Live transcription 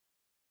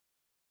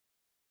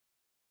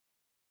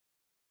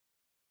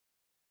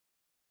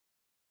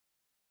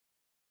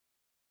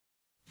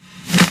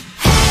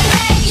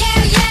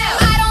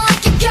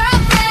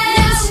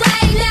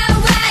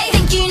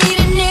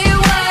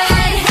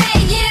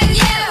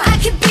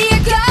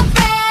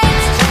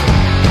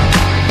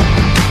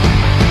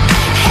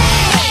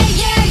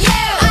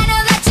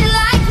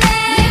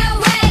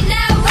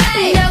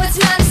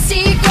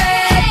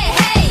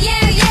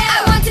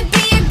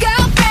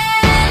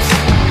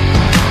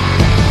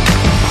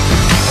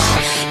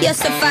You're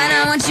so fine,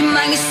 I want you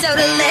mine, you're so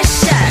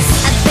delicious.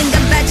 I think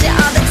about you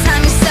all the